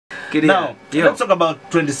Now, let's talk about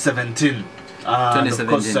 2017. 2017. Of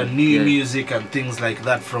course, new music and things like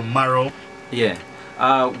that from Maro. Yeah.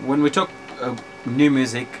 When we talk new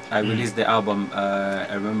music, I released the album.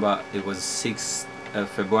 I remember it was 6th of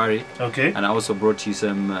February. Okay. And I also brought you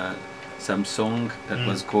some song that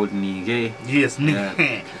was called Nige. Yes,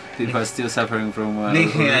 Nige. People are still suffering from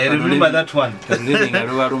Nige. I remember that one.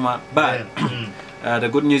 But the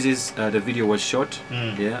good news is the video was shot.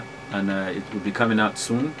 Yeah. And it will be coming out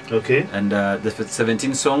soon. Okay. And the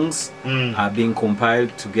 17 songs are being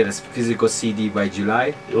compiled to get a physical CD by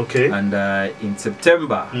July. Okay. And in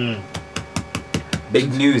September,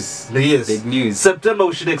 big news. Yes. Big news. September,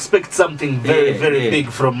 we should expect something very big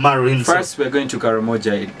from Maro himself. First, we're going to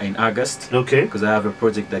Karamoja in August. Okay. Because I have a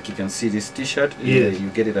project that you can see this T-shirt. Yes. You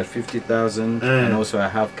get it at 50,000, and also I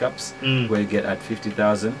have cups where you get at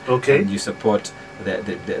 50,000. Okay. And you support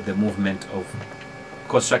the movement of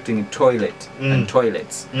constructing toilet and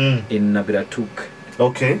toilets in Nabiratuk.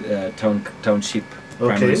 Okay. Township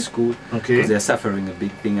primary school. Okay. Because they're suffering a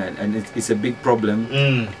big thing, and it's a big problem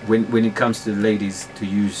when it comes to the ladies to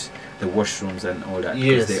use the washrooms and all that.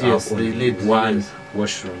 Yes, they have only one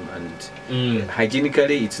washroom, and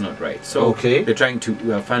hygienically it's not right. So they're trying to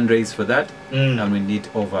fundraise for that, and we need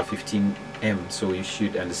over 15 M. So you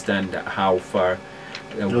should understand how far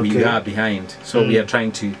we are behind. So we are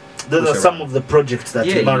trying to. Those are some of the projects that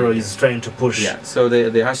Maro is trying to push. Yeah. So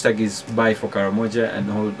the hashtag is Buy for Karamoja,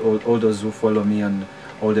 and all those who follow me on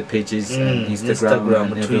all the pages and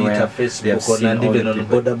Instagram and Twitter, Facebook, and even on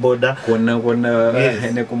Boda.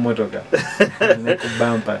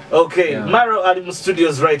 Okay, Maro Alimu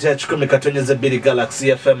Studios right here Chikumi Katonyeze Biri Galaxy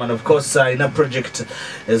FM, and of course in a project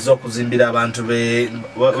ezokuzimbira abantu be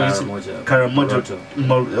Karamoja.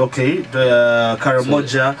 Okay, the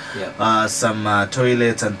Karamoja, some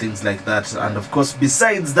toilets and things like that, and of course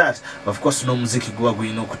besides that, of course no muziki gwa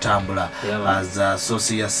gwino kutambula as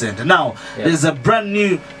Sosia Center. Now there's a brand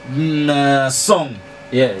new song.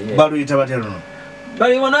 Balu itabatero.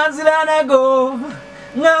 Bali Nziranago.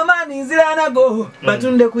 Ngamani Nziranago.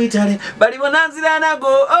 Batunde kuitale. Bali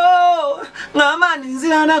Nziranago. Oh, Ngamani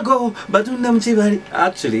Nziranago. Batunde mchibali.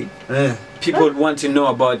 Actually, people want to know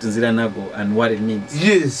about Nziranago and what it means.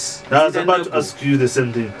 Yes. I was about to ask you the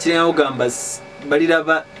same thing. Chinyawugambas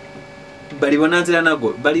baliraba bali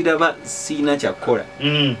Nziranago. Baliraba sina chakola.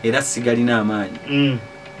 Era sigalina amaanyi.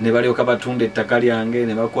 Ne balyoka batunde ettaka lyange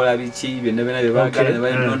ne bakola biki byonna byonna bye baagala ne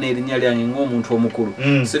banona erinnya lyange ng'omuntu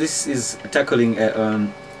omukulu. So this is tackling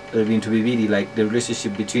into bibiri, like the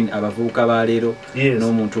relationship between abavubuka ba leero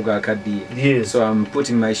n'omuntu g'akaddiye. So I'm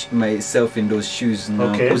putting myself in those shoes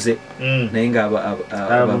nkuze naye nga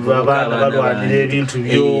abaana balwanira ebintu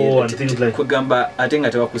byo and things like kugamba ate nga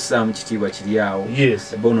tebakussaamu kitiibwa kiri awo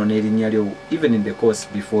boonona erinnya lyo even in the course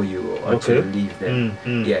before you actually leave them.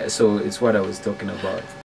 Yeah, so it's what I was talking about.